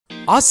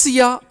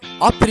Asia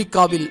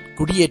ஆப்பிரிக்காவில்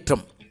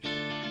குடியேற்றம்.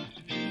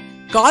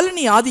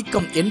 Colony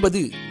ஆதிக்கம்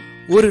என்பது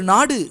ஒரு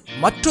நாடு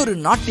மற்றொரு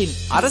நாட்டின்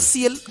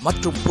அரசியல்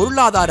மற்றும்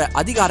பொருளாதார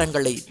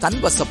அதிகாரங்களை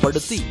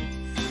தன்வசப்படுத்தி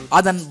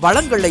அதன்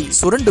வளங்களை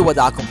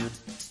சுரண்டுவதாகும்.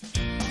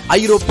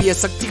 ஐரோப்பிய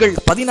சக்திகள்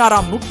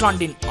 16ஆம்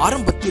நூற்றாண்டின்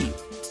ஆரம்பத்தில்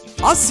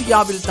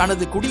ஆசியாவில்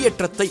தனது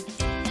குடியேற்றத்தை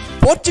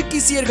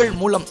போர்ச்சுகீசியர்கள்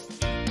மூலம்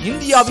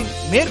இந்தியாவின்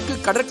மேற்கு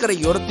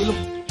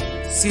கடற்கரையோரத்திலும்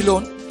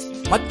சிலோன்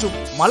மற்றும்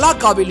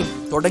மலாக்காவிலும்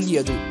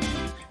தொடங்கியது.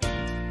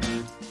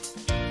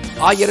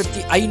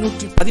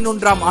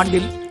 1511ஆம்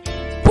ஆண்டில்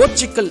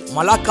போர்ச்சுகல்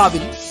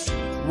மலாக்காவில்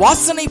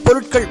வாசனை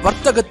பொருட்கள்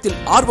வர்த்தகத்தில்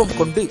ஆர்வம்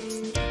கொண்டு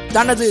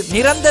தனது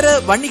நிரந்தர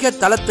வணிக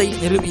தளத்தை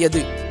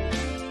நிறுவியது.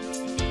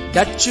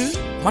 டச்சு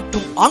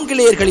மற்றும்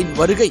ஆங்கிலேயர்களின்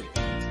வருகை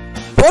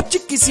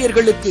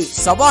போர்ச்சுகீசியர்களுக்கு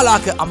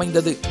சவாலாக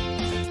அமைந்தது.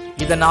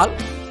 இதனால்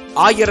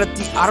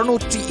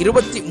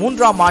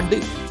 1623ஆம் ஆண்டு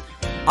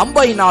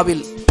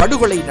அம்பைனாவில்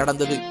படுகொலை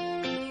நடந்தது.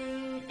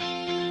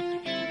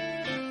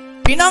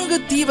 பினாங்கு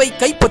தீவை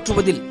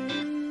கைப்பற்றுவதில்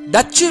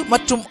டச்சு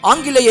மற்றும்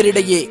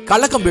ஆங்கிலேயரிடையே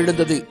கலகம்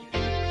எழுந்தது.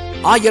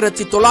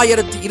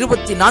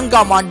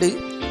 1924ஆம் ஆண்டு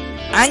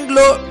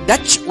ஆங்கிலோ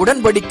டச்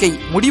உடன்படிக்கை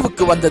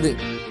முடிவுக்கு வந்தது.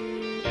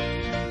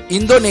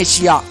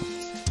 இந்தோனேஷியா.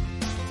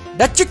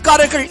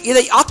 டச்சுக்காரர்கள்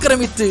இதை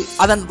ஆக்கிரமித்து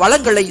அதன்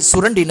வளங்களை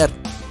சுரண்டினர்.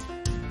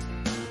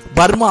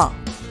 பர்மா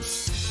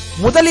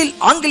முதலில்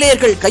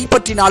ஆங்கிலேயர்கள்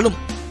கைப்பற்றினாலும்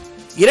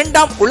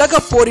 2ஆம்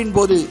உலகப் போரின்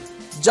போது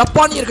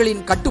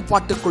ஜப்பானியர்களின்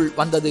கட்டுப்பாட்டுக்குள்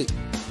வந்தது.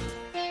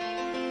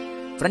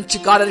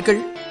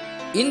 பிரெஞ்சுக்காரர்கள்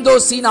இந்தோ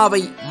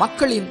சீனாவை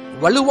மக்களின்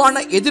வலுவான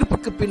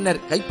எதிர்ப்புக்கு பின்னர்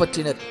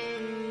கைப்பற்றினர்.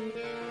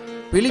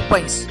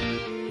 பிலிப்பைன்ஸ்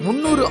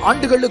 300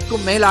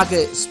 ஆண்டுகளுக்கும் மேலாக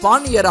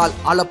ஸ்பானியரால்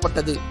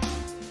ஆளப்பட்டது.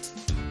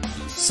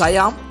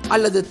 சயாம்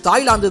அல்லது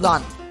தாய்லாந்து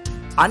தான்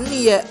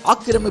அந்நிய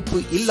ஆக்கிரமிப்பு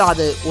இல்லாத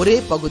ஒரே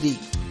பகுதி.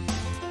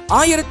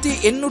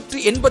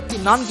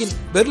 1884இன்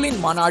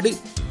பெர்லின் மாநாடு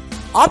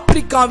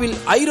ஆப்பிரிக்காவில்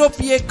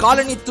ஐரோப்பிய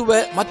காலனித்துவ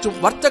மற்றும்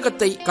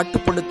வர்த்தகத்தை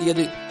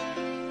கட்டுப்படுத்தியது.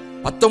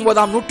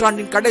 19ஆம்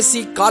நூற்றாண்டின் கடைசி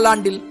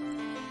காலாண்டில்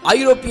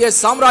ஐரோப்பிய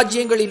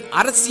சாம்ராஜ்யங்களின்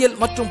அரசியல்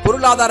மற்றும்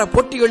பொருளாதார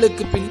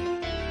போட்டிகளுக்கு பின்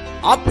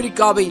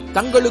ஆப்பிரிக்காவை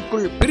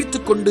தங்களுக்குள்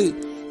பிரித்துக் கொண்டு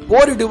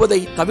போரிடுவதை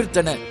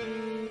தவிர்த்தன.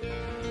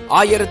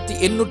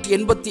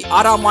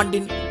 1886ஆம்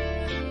ஆண்டின்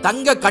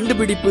தங்க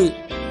கண்டுபிடிப்பு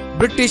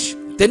பிரிட்டிஷ்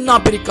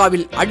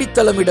தென்னாப்பிரிக்காவில்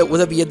அடித்தளமிட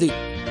உதவியது.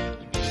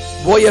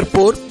 போயர்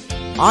போர்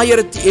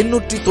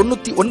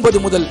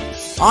 1899 முதல்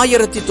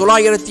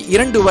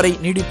 1902 வரை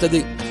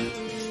நீடித்தது.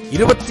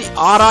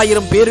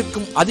 26,000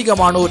 பேருக்கும்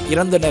அதிகமானோர்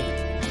இறந்தனர்.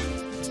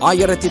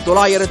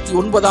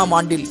 1909ஆம்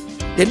ஆண்டில்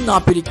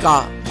தென்னாப்பிரிக்கா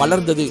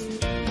மலர்ந்தது.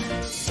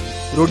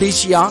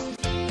 ரொடீசியா,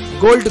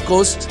 கோல்டு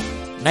கோஸ்ட்,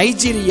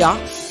 நைஜீரியா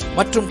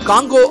மற்றும்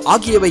காங்கோ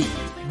ஆகியவை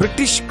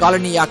பிரிட்டிஷ்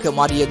காலனியாக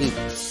மாறியது.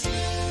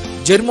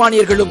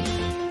 ஜெர்மானியர்களும்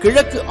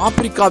கிழக்கு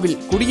ஆப்பிரிக்காவில்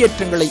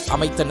குடியேற்றங்களை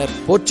அமைத்தனர்.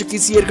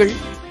 போர்ச்சுகீசியர்கள்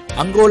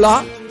அங்கோலா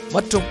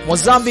மற்றும்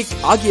மொசாம்பிக்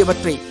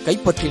ஆகியவற்றை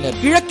கைப்பற்றினர்.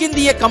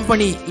 கிழக்கிந்திய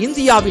கம்பெனி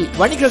இந்தியாவில்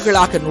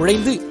வணிகர்களாக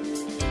நுழைந்து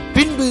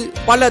பின்பு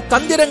பல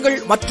தந்திரங்கள்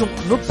மற்றும்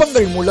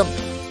நுட்பங்கள் மூலம்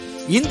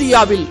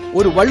இந்தியாவில்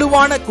ஒரு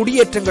வலுவான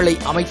குடியேற்றங்களை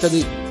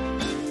அமைத்தது.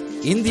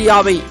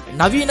 இந்தியாவை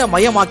நவீன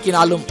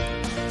மயமாக்கினாலும்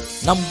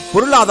நம்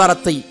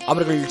பொருளாதாரத்தை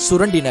அவர்கள்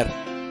சுரண்டினர்.